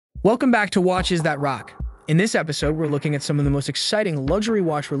Welcome back to Watches That Rock. In this episode, we're looking at some of the most exciting luxury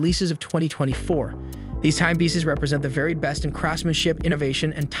watch releases of 2024. These timepieces represent the very best in craftsmanship,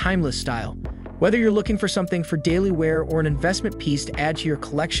 innovation, and timeless style. Whether you're looking for something for daily wear or an investment piece to add to your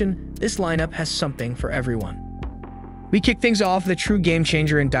collection, this lineup has something for everyone. We kick things off with a true game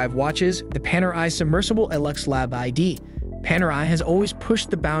changer in dive watches, the Panerai Submersible Elux Lab ID. Panerai has always pushed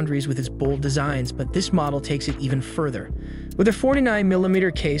the boundaries with its bold designs, but this model takes it even further. With a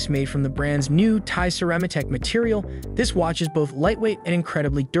 49mm case made from the brand's new Thai Ceramtech material, this watch is both lightweight and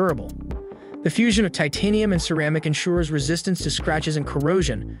incredibly durable. The fusion of titanium and ceramic ensures resistance to scratches and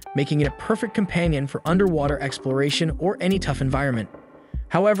corrosion, making it a perfect companion for underwater exploration or any tough environment.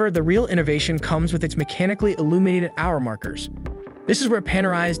 However, the real innovation comes with its mechanically illuminated hour markers. This is where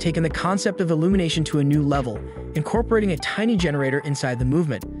Panerai has taken the concept of illumination to a new level, incorporating a tiny generator inside the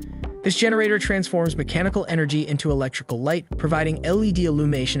movement. This generator transforms mechanical energy into electrical light, providing LED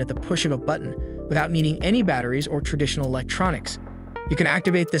illumination at the push of a button, without needing any batteries or traditional electronics. You can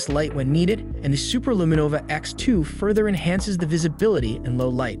activate this light when needed, and the Superluminova X2 further enhances the visibility in low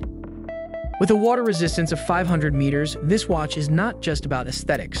light. With a water resistance of 500 meters, this watch is not just about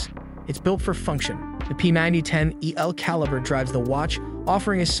aesthetics. It's built for function. The P9010 EL caliber drives the watch,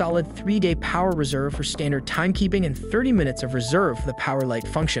 offering a solid 3-day power reserve for standard timekeeping and 30 minutes of reserve for the power light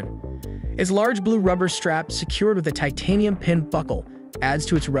function. Its large blue rubber strap, secured with a titanium pin buckle, adds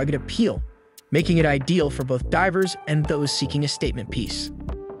to its rugged appeal, making it ideal for both divers and those seeking a statement piece.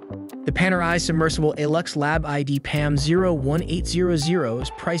 The Panerai Submersible Elux Lab ID PAM 01800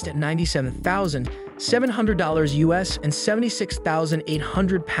 is priced at $97,700 US and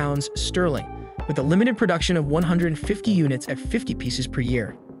 76,800 pounds sterling, with a limited production of 150 units at 50 pieces per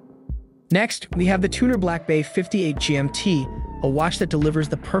year. Next, we have the Tudor Black Bay 58 GMT, a watch that delivers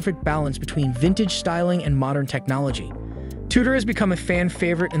the perfect balance between vintage styling and modern technology. Tudor has become a fan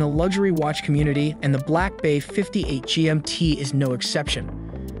favorite in the luxury watch community, and the Black Bay 58 GMT is no exception.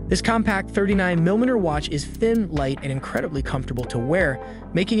 This compact 39mm watch is thin, light, and incredibly comfortable to wear,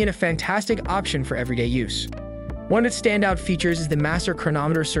 making it a fantastic option for everyday use. One of its standout features is the Master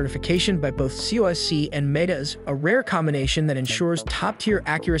Chronometer certification by both COSC and METAS, a rare combination that ensures top-tier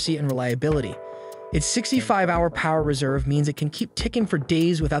accuracy and reliability. Its 65-hour power reserve means it can keep ticking for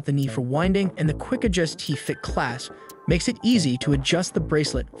days without the need for winding, and the Quick Adjust T-Fit class makes it easy to adjust the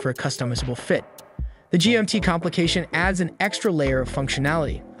bracelet for a customizable fit. The GMT complication adds an extra layer of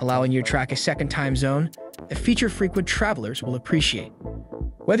functionality, allowing you to track a second time zone, a feature frequent travelers will appreciate.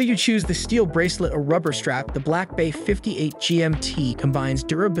 Whether you choose the steel bracelet or rubber strap, the Black Bay 58 GMT combines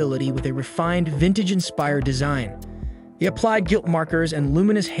durability with a refined, vintage-inspired design. The applied gilt markers and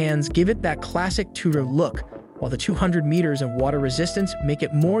luminous hands give it that classic Tudor look, while the 200 meters of water resistance make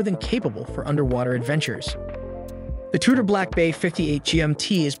it more than capable for underwater adventures. The Tudor Black Bay 58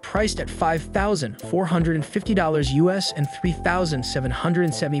 GMT is priced at $5,450 US and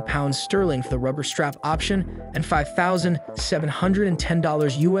 3,770 pounds sterling for the rubber strap option, and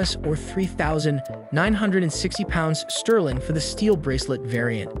 $5,710 US or 3,960 pounds sterling for the steel bracelet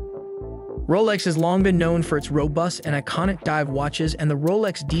variant. Rolex has long been known for its robust and iconic dive watches, and the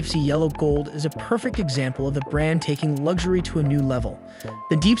Rolex Deepsea Yellow Gold is a perfect example of the brand taking luxury to a new level.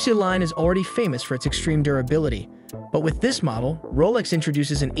 The Deepsea line is already famous for its extreme durability, but with this model, Rolex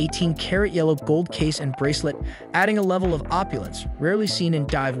introduces an 18-karat yellow gold case and bracelet, adding a level of opulence rarely seen in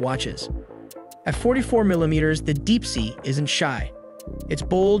dive watches. At 44mm, the Deepsea isn't shy. It's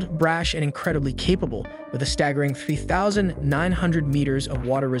bold, brash, and incredibly capable, with a staggering 3,900 meters of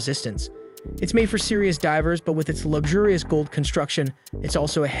water resistance. It's made for serious divers, but with its luxurious gold construction, it's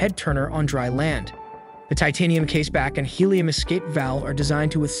also a head-turner on dry land. The titanium caseback and helium escape valve are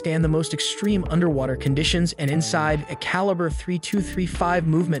designed to withstand the most extreme underwater conditions, and inside, a caliber 3235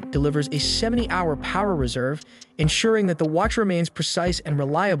 movement delivers a 70-hour power reserve, ensuring that the watch remains precise and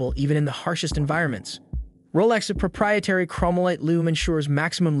reliable even in the harshest environments. Rolex's proprietary chromolite lume ensures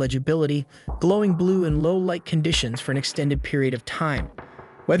maximum legibility, glowing blue in low-light conditions for an extended period of time.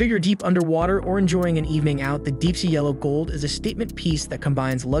 Whether you're deep underwater or enjoying an evening out, the Deepsea Yellow Gold is a statement piece that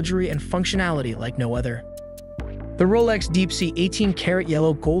combines luxury and functionality like no other. The Rolex Deepsea 18-karat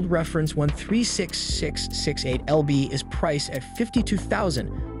yellow gold reference 136668LB is priced at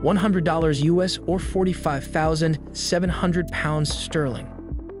 $52,100 US or 45,700 pounds sterling.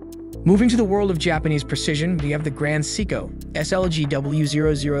 Moving to the world of Japanese precision, we have the Grand Seiko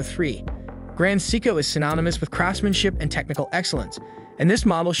SLGW003. Grand Seiko is synonymous with craftsmanship and technical excellence, and this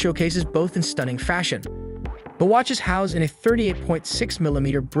model showcases both in stunning fashion. The watch is housed in a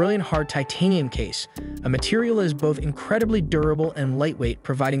 38.6mm brilliant hard titanium case, a material that is both incredibly durable and lightweight,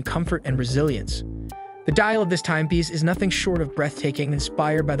 providing comfort and resilience. The dial of this timepiece is nothing short of breathtaking,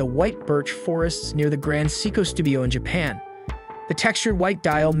 inspired by the white birch forests near the Grand Seiko studio in Japan. The textured white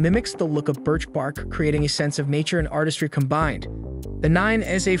dial mimics the look of birch bark, creating a sense of nature and artistry combined. The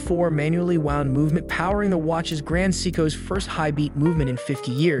 9SA4 manually wound movement powering the watch is Grand Seiko's first high-beat movement in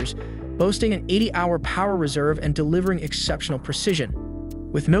 50 years, boasting an 80-hour power reserve and delivering exceptional precision.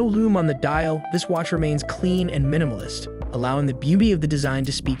 With no loom on the dial, this watch remains clean and minimalist, allowing the beauty of the design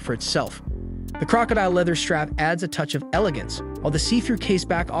to speak for itself. The crocodile leather strap adds a touch of elegance, while the see-through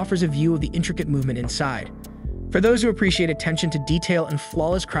caseback offers a view of the intricate movement inside. For those who appreciate attention to detail and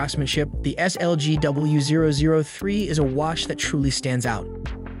flawless craftsmanship, the SLG W003 is a watch that truly stands out.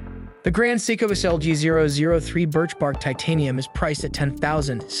 The Grand Seiko SLG 003 birch bark titanium is priced at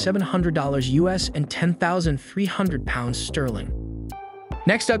 $10,700 US and £10,300 sterling.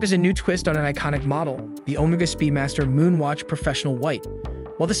 Next up is a new twist on an iconic model, the Omega Speedmaster Moonwatch Professional White.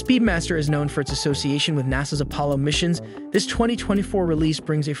 While the Speedmaster is known for its association with NASA's Apollo missions, this 2024 release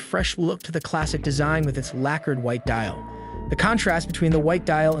brings a fresh look to the classic design with its lacquered white dial. The contrast between the white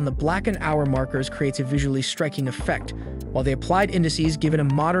dial and the blackened hour markers creates a visually striking effect, while the applied indices give it a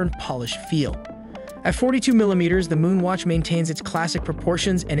modern, polished feel. At 42mm, the Moonwatch maintains its classic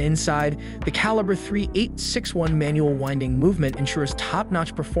proportions, and inside, the caliber 3861 manual winding movement ensures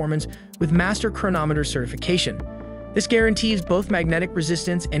top-notch performance with master chronometer certification. This guarantees both magnetic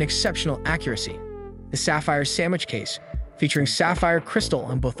resistance and exceptional accuracy. The sapphire sandwich case, featuring sapphire crystal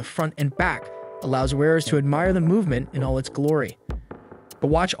on both the front and back, allows wearers to admire the movement in all its glory. The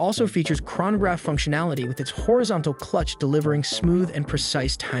watch also features chronograph functionality with its horizontal clutch delivering smooth and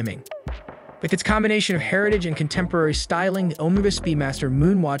precise timing. With its combination of heritage and contemporary styling, the Omega Speedmaster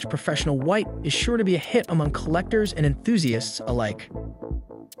Moonwatch Professional White is sure to be a hit among collectors and enthusiasts alike.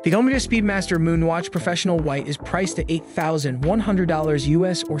 The Omega Speedmaster Moonwatch Professional White is priced at $8,100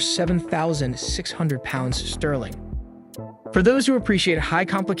 US or £7,600 sterling. For those who appreciate high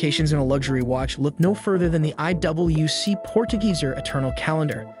complications in a luxury watch, look no further than the IWC Portugueser Eternal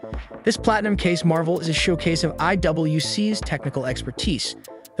Calendar. This platinum case marvel is a showcase of IWC's technical expertise.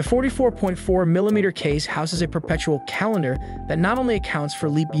 The 44.4mm case houses a perpetual calendar that not only accounts for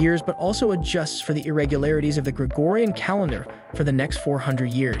leap years but also adjusts for the irregularities of the Gregorian calendar for the next 400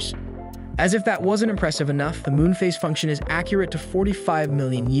 years. As if that wasn't impressive enough, the moon phase function is accurate to 45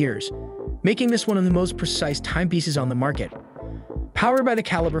 million years, making this one of the most precise timepieces on the market. Powered by the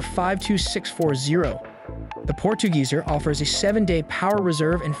caliber 52640, the Portugueser offers a 7-day power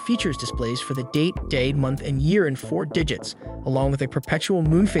reserve and features displays for the date, day, month, and year in 4 digits, along with a perpetual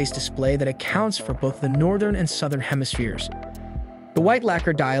moon phase display that accounts for both the northern and southern hemispheres. The white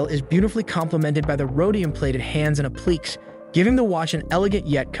lacquer dial is beautifully complemented by the rhodium-plated hands and appliques, giving the watch an elegant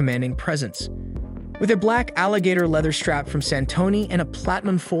yet commanding presence. With a black alligator leather strap from Santoni and a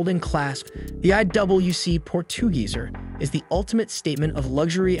platinum folding clasp, the IWC Portugueser is the ultimate statement of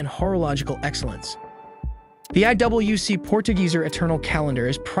luxury and horological excellence. The IWC Portugueser Eternal Calendar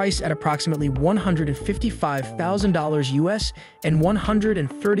is priced at approximately $155,000 US and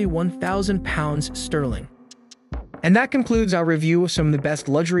 £131,000 sterling. And that concludes our review of some of the best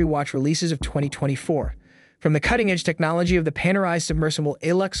luxury watch releases of 2024. From the cutting-edge technology of the Panerai Submersible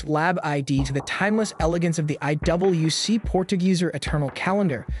Elux Lab ID to the timeless elegance of the IWC Portugueser Eternal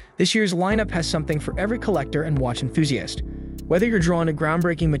Calendar, this year's lineup has something for every collector and watch enthusiast. Whether you're drawn to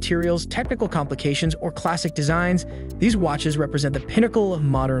groundbreaking materials, technical complications, or classic designs, these watches represent the pinnacle of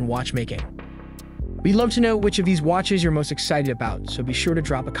modern watchmaking. We'd love to know which of these watches you're most excited about, so be sure to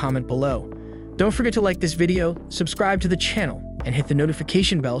drop a comment below. Don't forget to like this video, subscribe to the channel, and hit the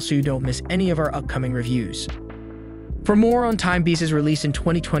notification bell so you don't miss any of our upcoming reviews. For more on timepieces released in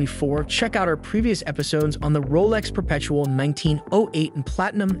 2024, check out our previous episodes on the Rolex Perpetual 1908 in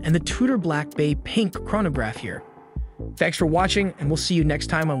Platinum and the Tudor Black Bay Pink chronograph here. Thanks for watching, and we'll see you next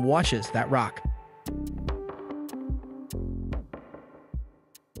time on Watches That Rock.